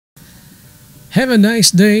Have a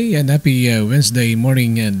nice day and happy Wednesday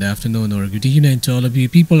morning and afternoon or good evening to all of you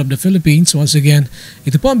people of the Philippines. Once again,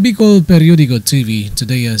 ito po ang Bicol Periodico TV.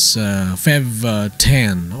 Today is Feb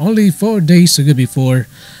 10. Only 4 days to go before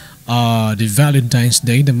the Valentine's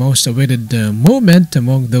Day, the most awaited moment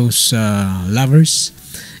among those lovers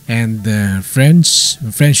and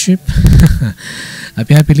friendship.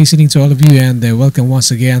 Happy listening to all of you and welcome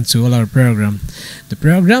once again to all our program. The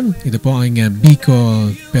program, ito po ang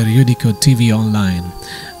Bicol Periodico TV Online.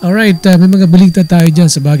 Alright, may mga balita tayo dyan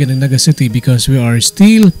sa bagay ng Naga City because we are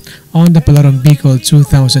still on the Palarong Bicol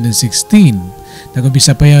 2016.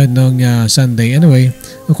 Nag-umpisa pa yan noong Sunday. Anyway,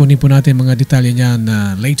 kukunin po natin mga detalye niyan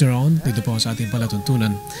later on dito po sa ating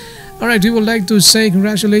palatuntunan. Alright, we would like to say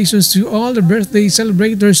congratulations to all the birthday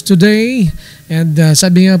celebrators today. And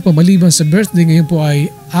sabi nga po, maliban sa birthday, ngayon po ay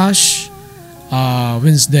Ash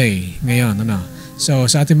Wednesday. Ngayon, ano? So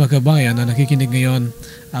sa ating mga kabayan na nakikinig ngayon,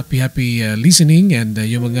 happy listening and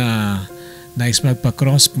yung mga nais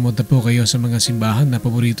magpa-cross, pumunta po kayo sa mga simbahan na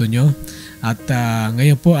paborito nyo. At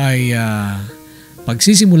ngayon po ay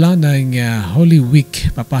pagsisimula ng Holy Week,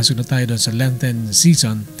 papasok na tayo doon sa Lenten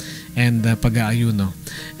season and pag-aayuno.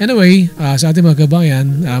 Anyway, sa ating mga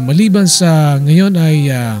kabayan, maliban sa ngayon ay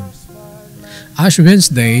Ash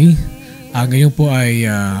Wednesday, ngayon po ay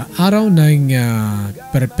araw ng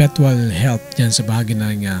perpetual health dyan sa bahagi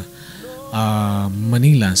ng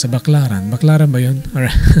Manila, sa Baclaran. Baclaran ba yun?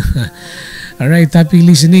 Alright, happy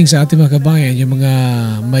listening sa ating mga kabayan, yung mga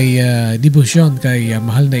may devotion kay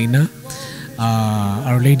mahal na ina,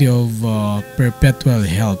 Our Lady of Perpetual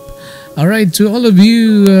Help. Alright, to all of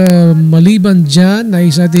you maliban dyan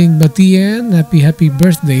ay sa ating batiyan, happy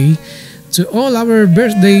birthday to all our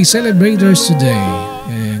birthday celebrators today.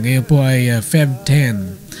 Ngayon po ay Feb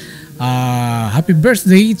 10. Happy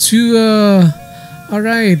birthday to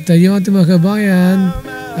alright, yung ating mga kabayan,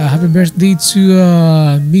 happy birthday to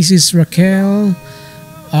Mrs. Raquel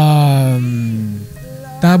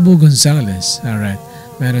Tabo Gonzales. Alright,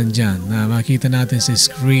 meron dyan na makita natin sa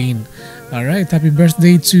screen. Alright, happy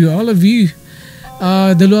birthday to all of you.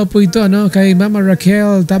 Dalawa po ito, ano, kay Mama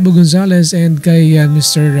Raquel Tabo Gonzales and kay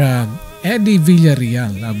Mr. Eddie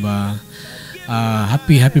Villarreal.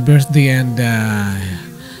 Happy birthday and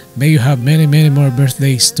may you have many more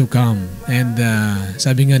birthdays to come. And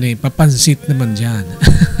sabi nga ni, papansit naman dyan.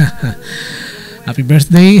 Happy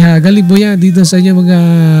birthday. Galing po yan dito sa inyo mga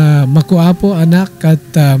makuapo, anak at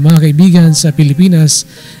mga kaibigan sa Pilipinas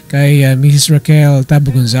kay Mrs. Raquel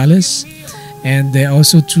Tabo Gonzales and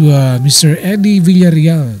also to Mr. Eddie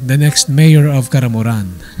Villarreal, the next mayor of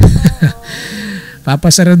Caramoran.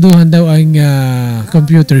 Papasaraduhan daw ang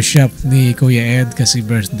computer shop ni Kuya Ed kasi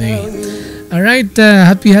birthday. Alright,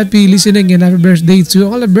 happy listening and happy birthday to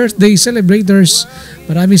all the birthday celebrators.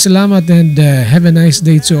 Maraming salamat and have a nice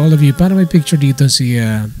day to all of you. Para may picture dito si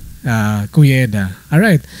Kuya Ed.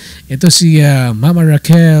 Alright, ito si Mama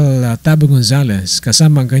Raquel Tabo Gonzales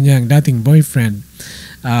kasama ang kanyang dating boyfriend,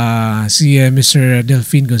 si Mr.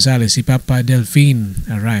 Delphine Gonzales, si Papa Delphine.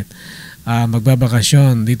 Alright.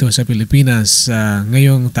 Magbabakasyon dito sa Pilipinas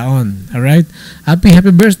ngayong taon. Alright? Happy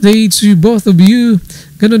birthday to both of you.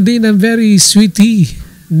 Ganon din ang very sweetie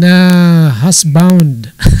na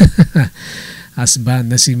husband.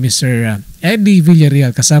 Husband na si Mr. Eddie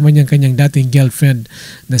Villarreal. Kasama niyang kanyang dating girlfriend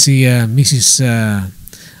na si Mrs.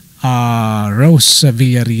 Rose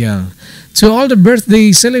Villarreal. To all the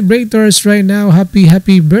birthday celebrators right now, happy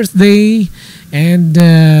birthday and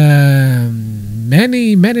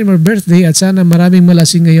many more birthday at sana maraming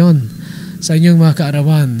malasing ngayon sa inyong mga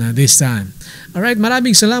kaarawan this time. Alright,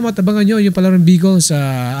 maraming salamat. Abangan nyo yung Palarong Bicol sa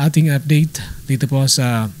ating update dito po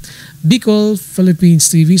sa Bicol Philippines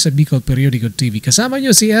TV, sa Bicol Periodico TV. Kasama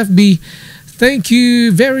nyo si FB. Thank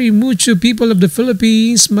you very much people of the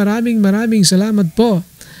Philippines. Maraming salamat po.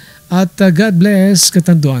 At God bless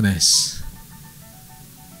Catanduanes.